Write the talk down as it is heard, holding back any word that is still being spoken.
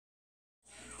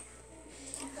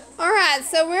right,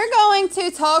 so we're going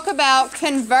to talk about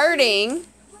converting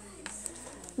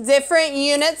different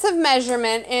units of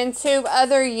measurement into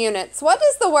other units. What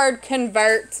does the word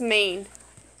convert mean?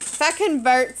 If I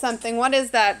convert something, what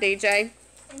is that, DJ?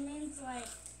 It means like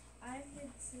I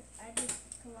did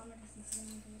kilometers and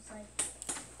centimeters,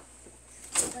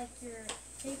 like you're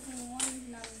taking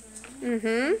one number, you're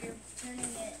turning it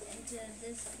into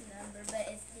this number, but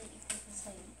it's the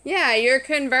same. Yeah, you're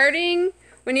converting.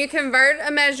 When you convert a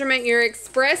measurement, you're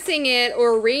expressing it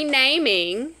or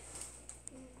renaming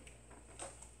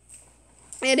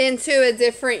it into a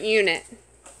different unit.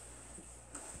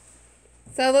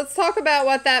 So let's talk about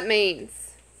what that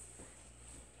means.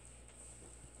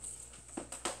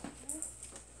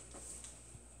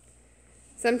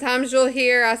 Sometimes you'll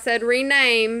hear, I said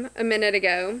rename a minute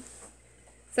ago.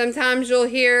 Sometimes you'll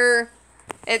hear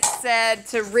it said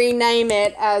to rename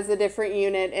it as a different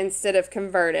unit instead of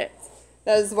convert it.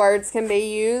 Those words can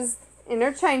be used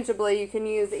interchangeably. You can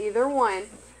use either one.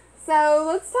 So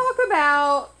let's talk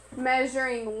about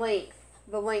measuring length,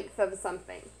 the length of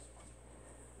something.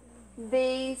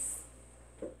 The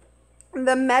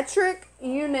metric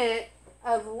unit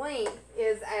of length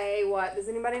is a what? Does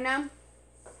anybody know?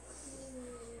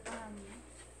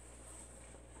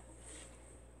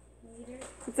 Meter.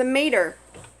 It's a meter.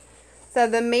 So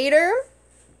the meter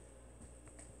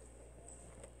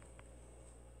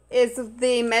is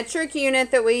the metric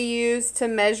unit that we use to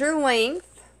measure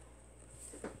length,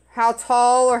 how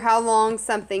tall or how long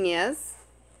something is.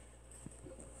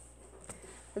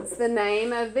 It's the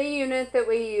name of the unit that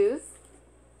we use.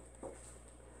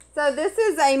 So this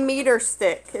is a meter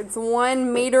stick. It's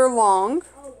 1 meter long.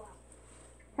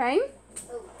 Okay?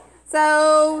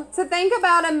 So to think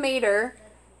about a meter's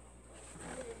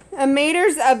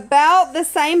about the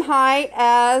same height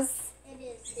as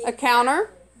a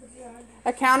counter.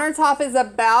 A countertop is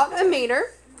about a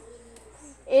meter.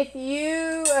 If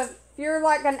you're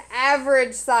like an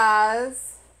average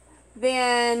size,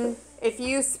 then if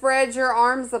you spread your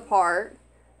arms apart,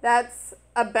 that's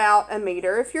about a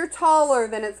meter. If you're taller,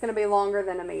 then it's going to be longer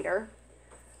than a meter.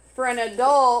 For an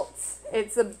adult,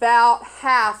 it's about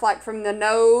half, like from the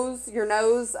nose, your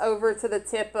nose over to the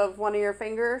tip of one of your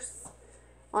fingers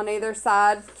on either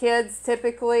side. Kids,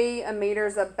 typically, a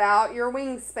meter's about your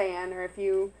wingspan, or if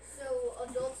you... So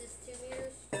adults is 2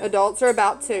 meters? Adults are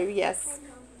about 2, yes.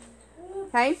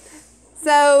 Okay,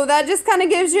 so that just kind of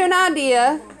gives you an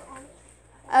idea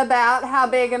about how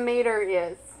big a meter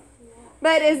is.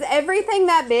 But is everything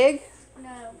that big?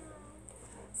 No.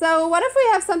 So what if we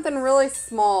have something really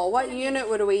small? What unit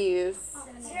would we use?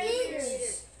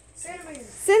 Centimeters.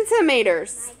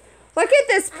 Centimeters. Look at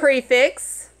this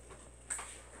prefix.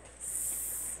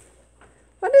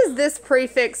 What does this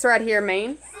prefix right here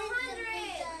mean?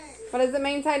 100. What does it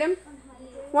mean, Tatum?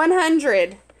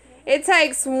 100. It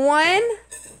takes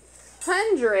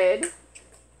 100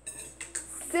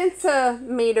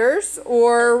 centimeters,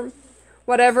 or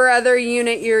whatever other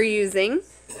unit you're using.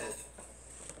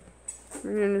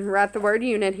 We're going to write the word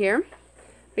unit here,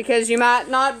 because you might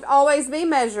not always be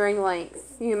measuring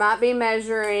length. You might be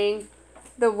measuring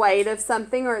the weight of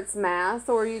something or its mass,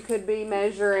 or you could be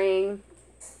measuring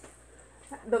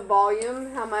the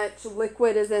volume, how much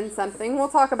liquid is in something. We'll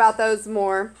talk about those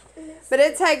more. But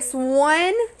it takes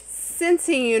 1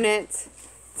 centiunit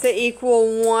to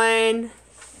equal 1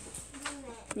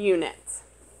 unit.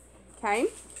 Okay?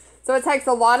 So it takes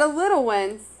a lot of little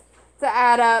ones to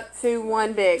add up to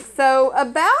one big. So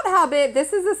about how big,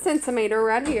 this is a centimeter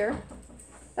right here.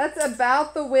 That's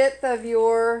about the width of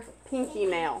your pinky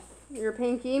nail. Your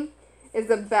pinky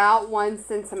is about 1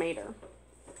 centimeter.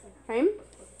 Okay?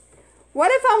 What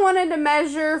if I wanted to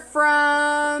measure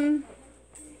from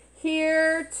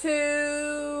here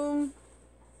to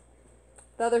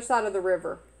the other side of the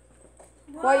river?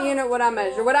 What unit would I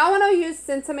measure? Would I want to use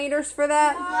centimeters for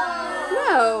that?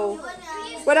 No.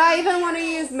 Would I even want to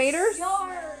use meters?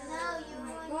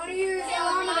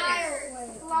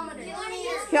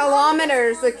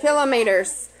 Kilometers or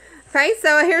kilometers. Okay,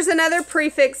 so here's another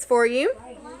prefix for you.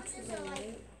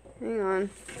 Hang on.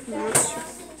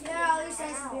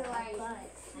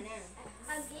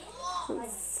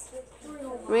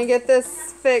 Let me get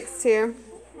this fixed here. Is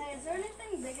there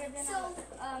anything bigger than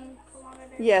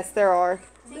kilometer? Yes, there are.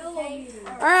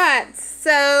 Alright,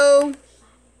 so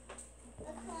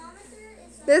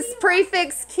this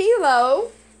prefix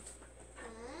kilo,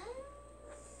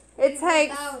 it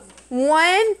takes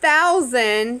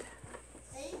 1,000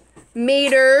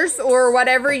 meters, or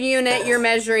whatever unit you're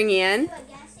measuring in,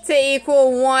 to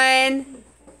equal 1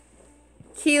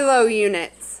 kilo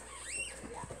units.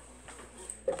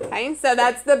 Okay, so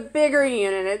that's the bigger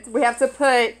unit. We have to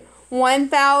put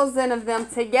 1,000 of them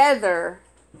together,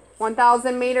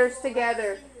 1,000 meters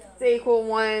together to equal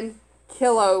 1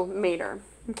 kilometer.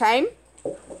 Okay?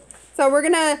 So we're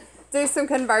going to do some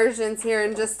conversions here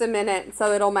in just a minute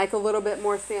so it'll make a little bit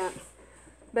more sense.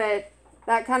 But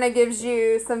that kind of gives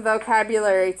you some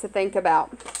vocabulary to think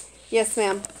about. Yes,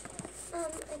 ma'am. A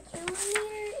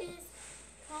kilometer is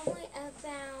probably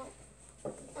about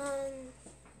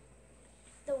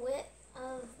the width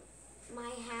of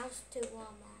my house to Walmart.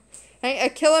 Okay, a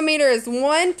kilometer is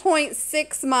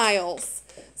 1.6 miles.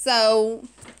 So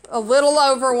a little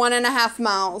over 1.5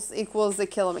 miles equals a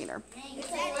kilometer.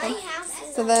 My house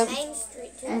is So on the- Main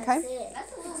Street too. Okay.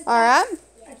 All right.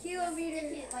 A kilometer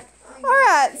is like All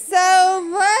right. So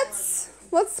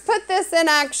let's put this in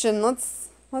action. Let's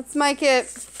make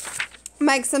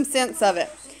some sense of it.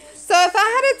 So if I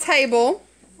had a table,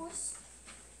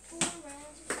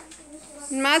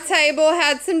 my table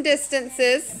had some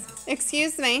distances.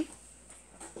 Excuse me.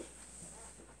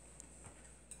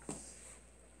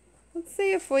 Let's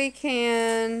see if we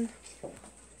can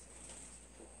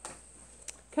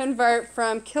convert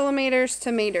from kilometers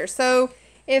to meters. So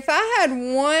if I had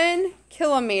 1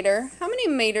 kilometer, how many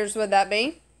meters would that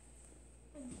be?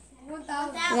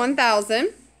 1,000.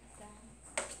 1,000.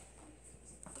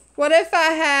 What if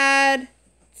I had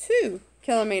 2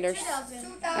 kilometers?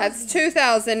 2,000. That's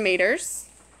 2,000 meters.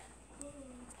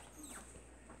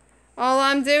 All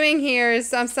I'm doing here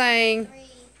is I'm saying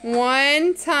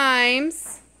 1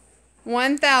 times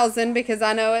 1,000 because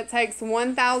I know it takes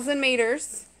 1,000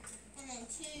 meters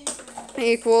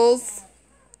equals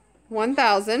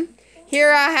 1,000.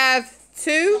 Here I have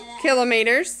 2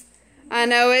 kilometers. I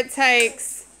know it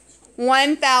takes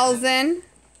 1,000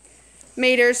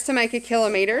 meters to make a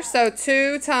kilometer. So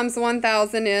 2 times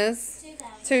 1,000 is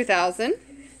 2,000.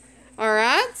 All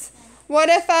right. What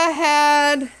if I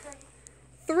had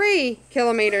 3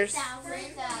 kilometers?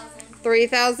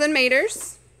 3,000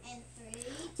 meters.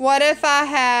 What if I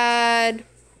had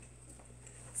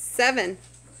 7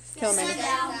 kilometers?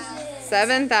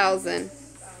 7,000.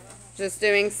 Just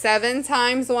doing 7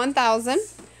 times 1,000.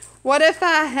 What if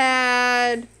I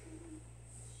had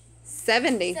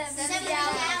 70?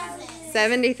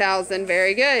 70,000.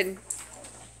 Very good.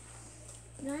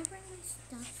 Can I bring my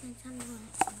stuff since I'm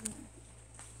not?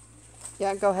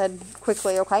 Yeah, go ahead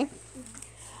quickly, okay?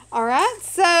 All right,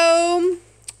 so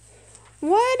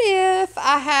what if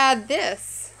I had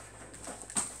this?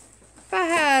 If I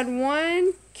had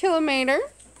 1 kilometer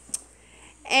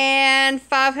and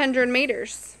 500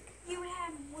 meters.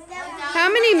 How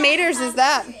many meters is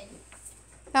that?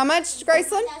 How much,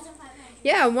 Graceland?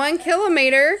 Yeah, 1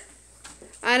 kilometer.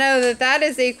 I know that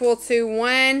is equal to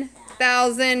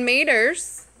 1,000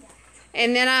 meters.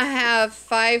 And then I have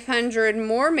 500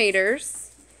 more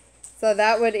meters. So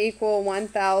that would equal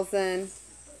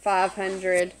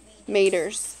 1,500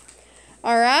 meters.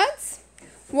 All right.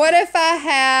 What if I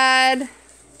had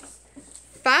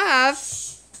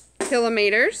 5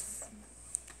 kilometers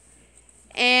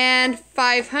and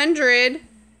 500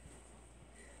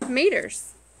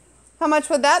 meters? How much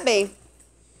would that be?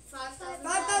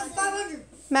 5,500.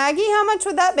 Maggie, how much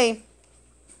would that be?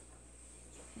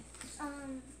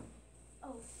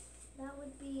 That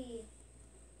would be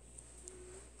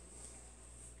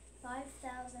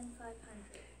 5,500.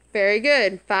 Very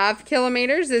good. 5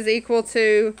 kilometers is equal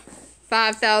to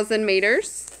 5,000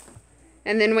 meters.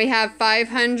 And then we have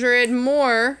 500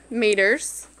 more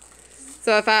meters.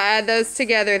 So if I add those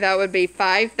together, that would be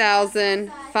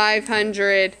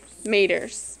 5,500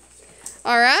 meters.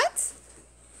 All right.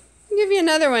 I'll give you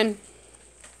another one.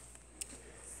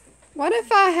 What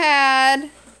if I had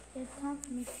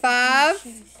 5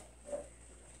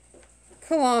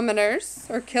 kilometers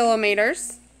or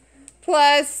kilometers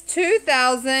plus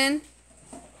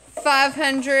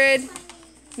 2,500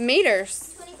 meters?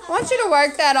 I want you to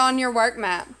work that on your work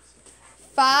map.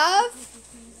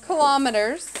 5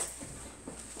 kilometers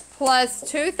plus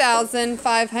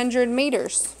 2,500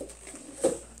 meters.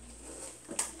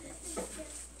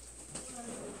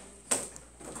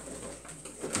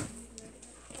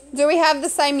 Do we have the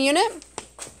same unit?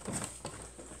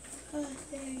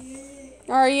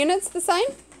 Are our units the same?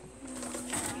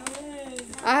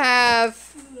 I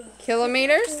have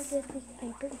kilometers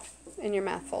in your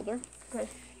math folder. Good.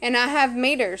 And I have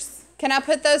meters. Can I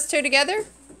put those two together?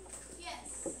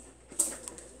 Yes.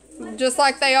 Just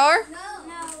like they are? No.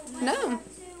 No.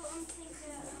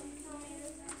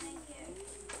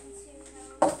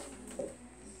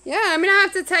 Yeah, I'm going to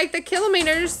have to take the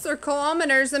kilometers or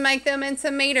kilometers and make them into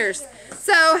meters.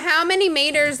 So how many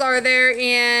meters are there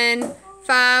in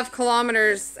 5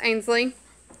 kilometers, Ainsley?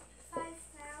 5,000.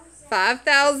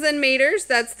 5,000 meters.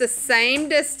 That's the same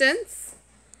distance.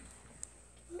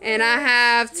 And I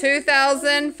have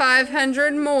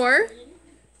 2,500 more.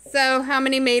 So how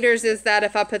many meters is that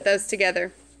if I put those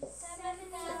together?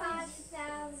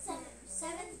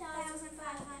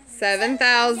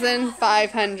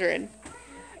 7,500.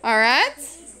 All right.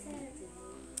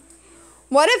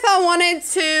 What if I wanted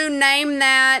to name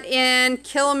that in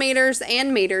kilometers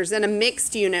and meters in a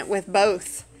mixed unit with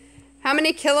both? How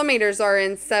many kilometers are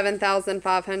in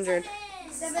 7,500?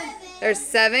 There's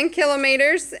 7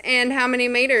 kilometers. And how many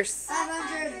meters?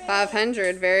 500.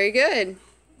 500. Very good.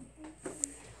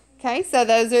 Okay, so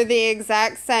those are the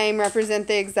exact same, represent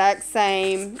the exact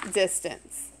same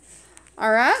distance.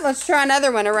 All right, let's try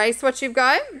another one. Erase what you've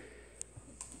got.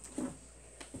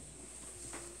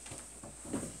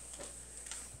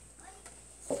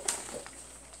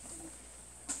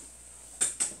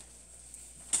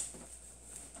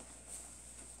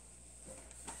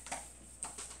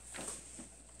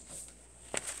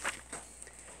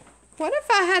 What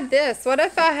if I had this? What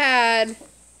if I had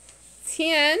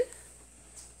 10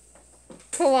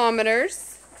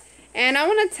 kilometers and I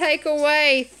want to take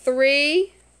away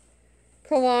 3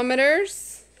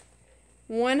 kilometers,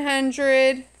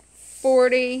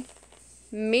 140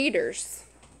 meters.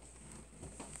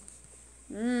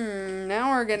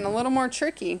 Now we're getting a little more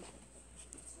tricky.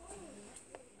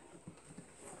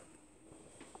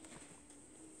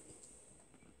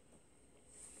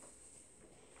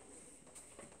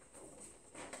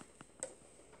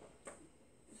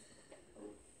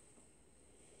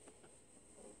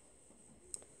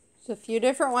 There's a few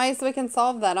different ways we can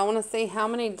solve that. I want to see how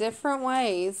many different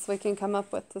ways we can come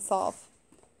up with to solve.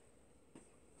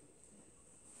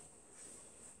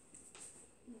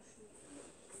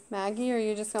 Maggie, are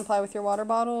you just going to play with your water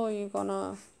bottle, or are you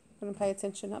gonna pay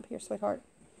attention up here, sweetheart?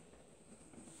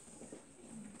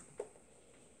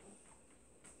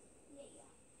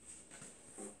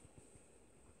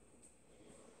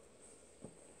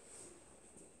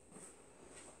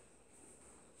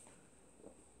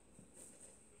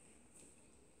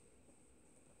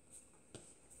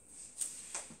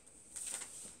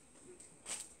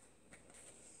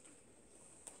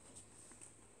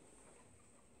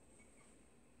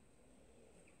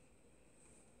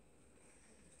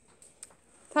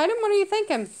 Titan, what are you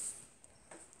thinking?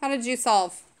 How did you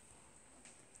solve?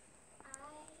 I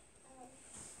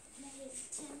made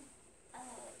 10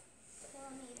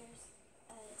 kilometers,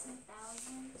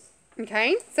 10,000.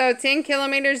 Okay, so 10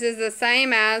 kilometers is the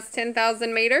same as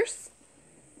 10,000 meters.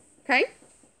 Okay.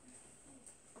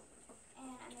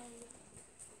 And I made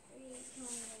 3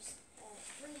 kilometers,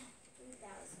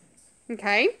 3,000.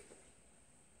 Okay.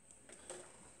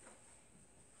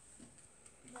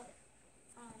 But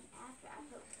after I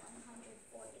put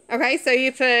 140. Okay, so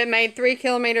you made 3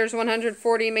 kilometers,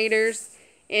 140 meters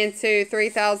into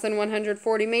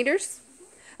 3,140 meters.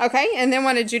 Okay, and then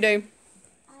what did you do?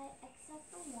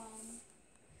 Except for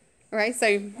 1. Okay, so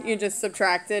you just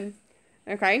subtracted.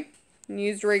 Okay, and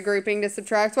used regrouping to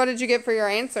subtract. What did you get for your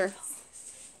answer?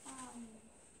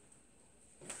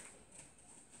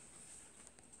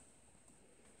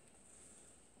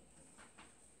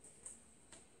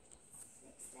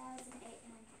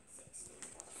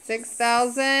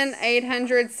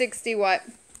 6,860 what?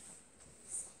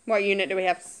 What unit do we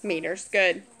have? Meters.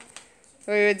 Good.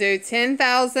 So we would do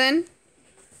 10,000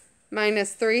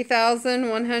 minus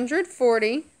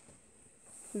 3,140.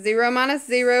 0 minus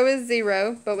 0 is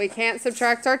 0, but we can't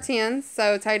subtract our 10s.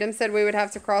 So Tatum said we would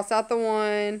have to cross out the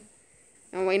 1.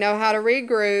 And we know how to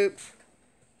regroup.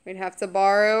 We'd have to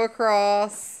borrow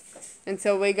across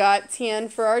until we got 10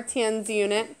 for our tens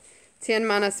unit. 10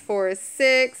 minus 4 is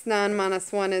 6. 9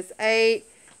 minus 1 is 8.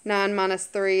 9 minus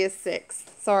 3 is 6.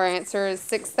 So our answer is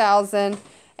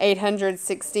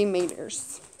 6,860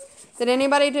 meters. Did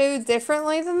anybody do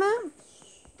differently than that?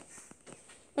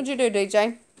 What'd you do,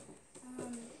 DJ?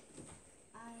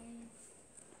 I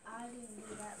didn't do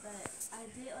that, but I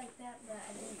did it like that, but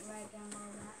I didn't write down all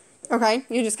that. Okay,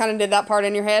 you just kind of did that part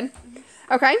in your head?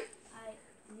 Okay. I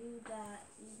knew that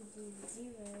you could do the 0,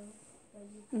 but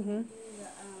you couldn't do the,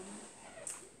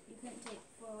 you couldn't take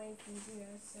 4 away from 0,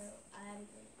 so I had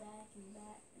to go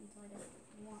back until I got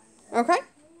 1. Okay.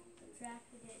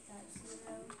 Subtracted it, got 0.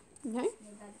 Okay.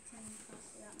 Then got a 10,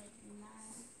 crossed it out, made it 9.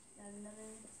 Got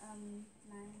another 9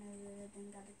 over there,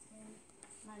 then got a 10.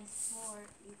 Minus 4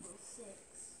 equals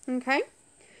 6. Okay.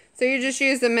 So you just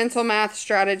used a mental math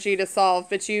strategy to solve,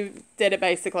 but you did it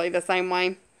basically the same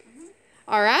way.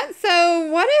 All right. So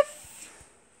what if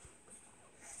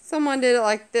someone did it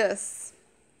like this?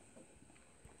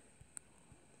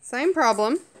 Same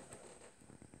problem.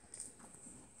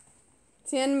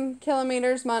 10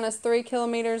 kilometers minus 3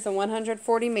 kilometers and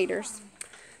 140 meters.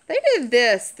 They did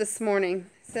this morning.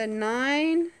 It said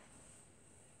 9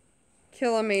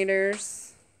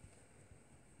 kilometers,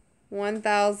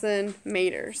 1,000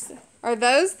 meters. Are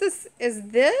those this?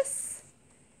 Is this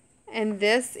and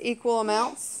this equal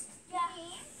amounts? Yeah.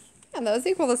 And those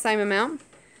equal the same amount.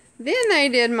 Then they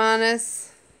did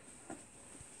minus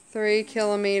 3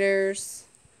 kilometers,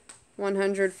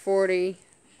 140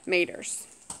 meters.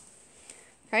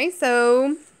 Okay,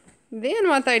 so then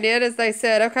what they did is they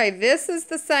said, okay, this is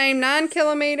the same 9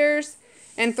 kilometers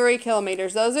and 3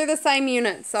 kilometers. Those are the same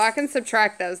units, so I can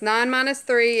subtract those. 9 minus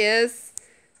 3 is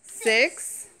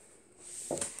 6.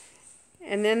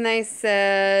 And then they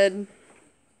said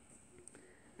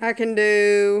I can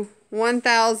do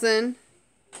 1,000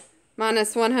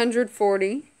 minus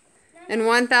 140. And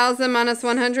 1,000 minus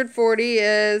 140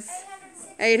 is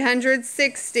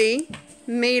 860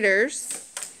 meters.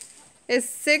 Is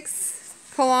 6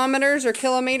 kilometers or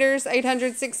kilometers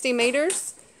 860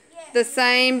 meters? The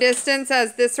same distance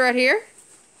as this right here?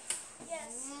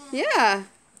 Yes. Yeah.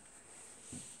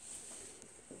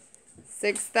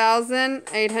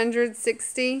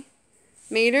 6,860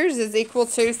 meters is equal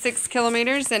to 6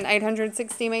 kilometers and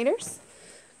 860 meters.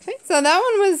 Okay, so that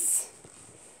one was,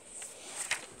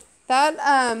 that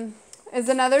is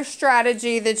another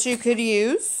strategy that you could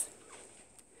use.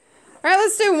 All right,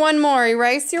 let's do one more.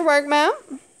 Erase your work map.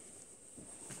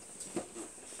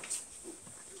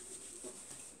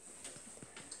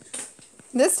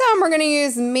 This time we're going to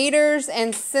use meters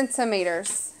and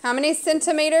centimeters. How many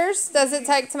centimeters does it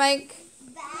take to make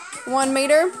 1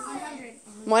 meter?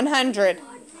 100.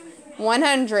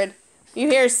 100. You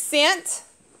hear cent?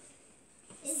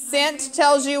 Cent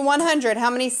tells you 100. How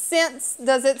many cents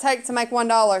does it take to make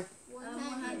 $1?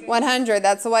 100.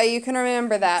 That's the way you can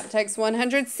remember that. It takes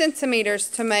 100 centimeters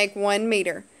to make 1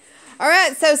 meter. All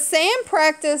right, so Sam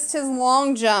practiced his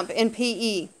long jump in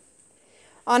PE.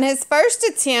 On his first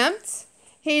attempt,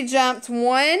 he jumped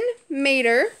 1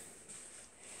 meter,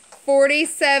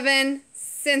 47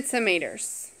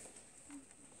 centimeters.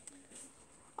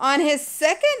 On his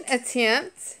second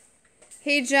attempt,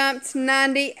 he jumped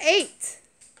 98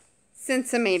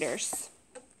 centimeters.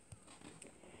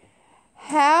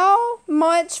 How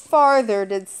much farther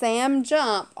did Sam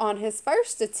jump on his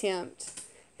first attempt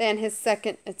than his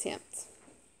second attempt?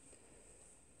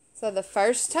 So the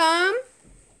first time,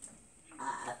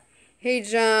 he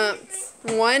jumped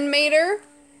 1 meter,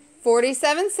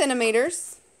 47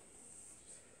 centimeters.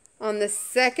 On the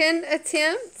second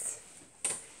attempt,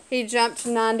 he jumped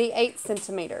 98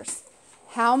 centimeters.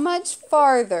 How much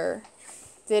farther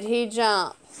did he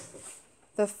jump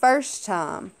the first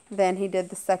time than he did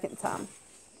the second time?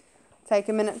 Take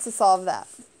a minute to solve that.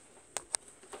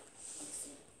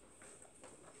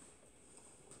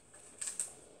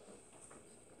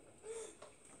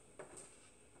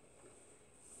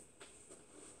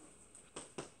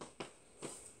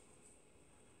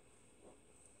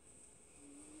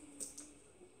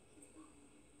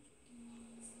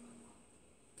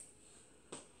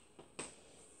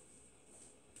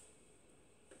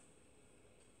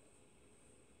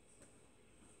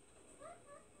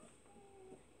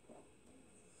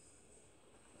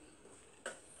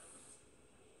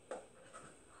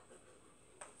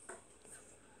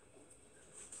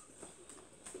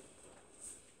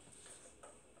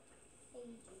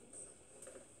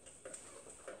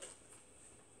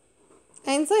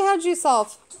 Ainsley, how'd you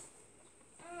solve? Well,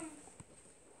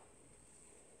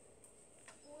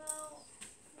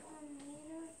 1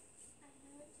 meter, I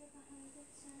know it took 100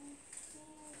 centimeters.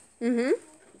 Mm-hmm. So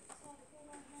I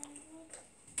put 100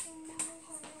 centimeters, and it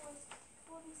was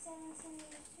 47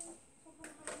 centimeters too. So I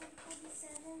put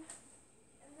 147,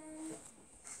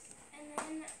 and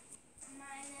then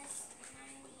minus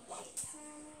 98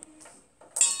 centimeters,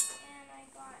 and I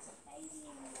got 89.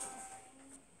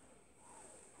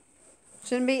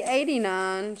 Shouldn't be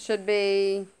 89. Should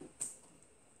be...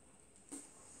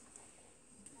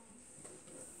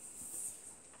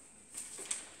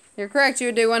 You're correct. You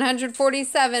would do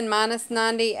 147 minus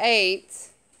 98.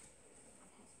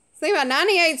 Think about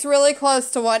 98 is really close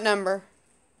to what number?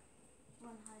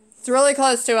 100. It's really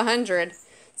close to 100.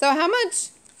 So how much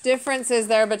difference is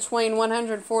there between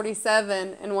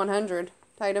 147 and 100,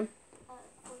 Tatum?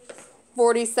 47.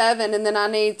 47, and then I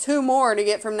need 2 more to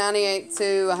get from 98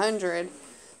 to 100.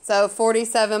 So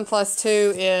 47 plus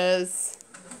 2 is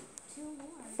 2 more.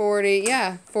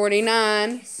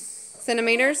 49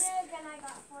 centimeters. Then I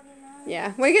got 49.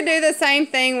 Yeah, we could do the same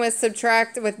thing with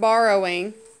borrowing. Yay,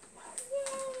 I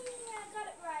got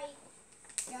it right.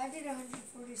 Yeah, I did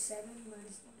 147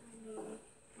 minus 98,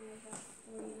 and I got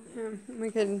 49. We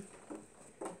could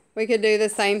we could do the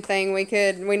same thing.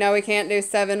 We know we can't do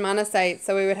 7 minus 8,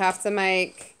 so we would have to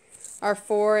make our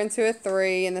 4 into a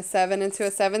 3 and the 7 into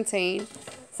a 17.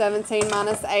 17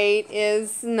 minus 8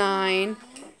 is 9.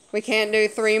 We can't do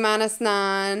 3 minus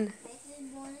 9.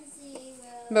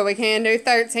 But we can do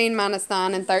 13 minus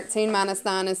 9, and 13 minus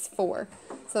 9 is 4.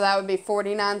 So that would be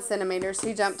 49 centimeters.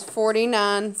 He jumped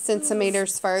 49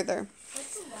 centimeters further.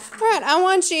 All right, I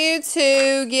want you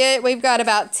to get, we've got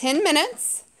about 10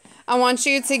 minutes. I want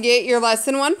you to get your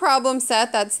Lesson 1 problem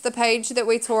set. That's the page that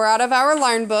we tore out of our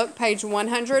Learn Book, page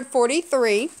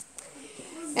 143.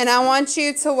 And I want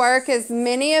you to work as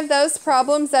many of those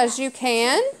problems as you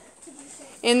can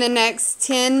in the next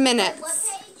 10 minutes.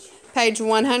 What page? Page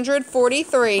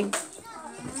 143.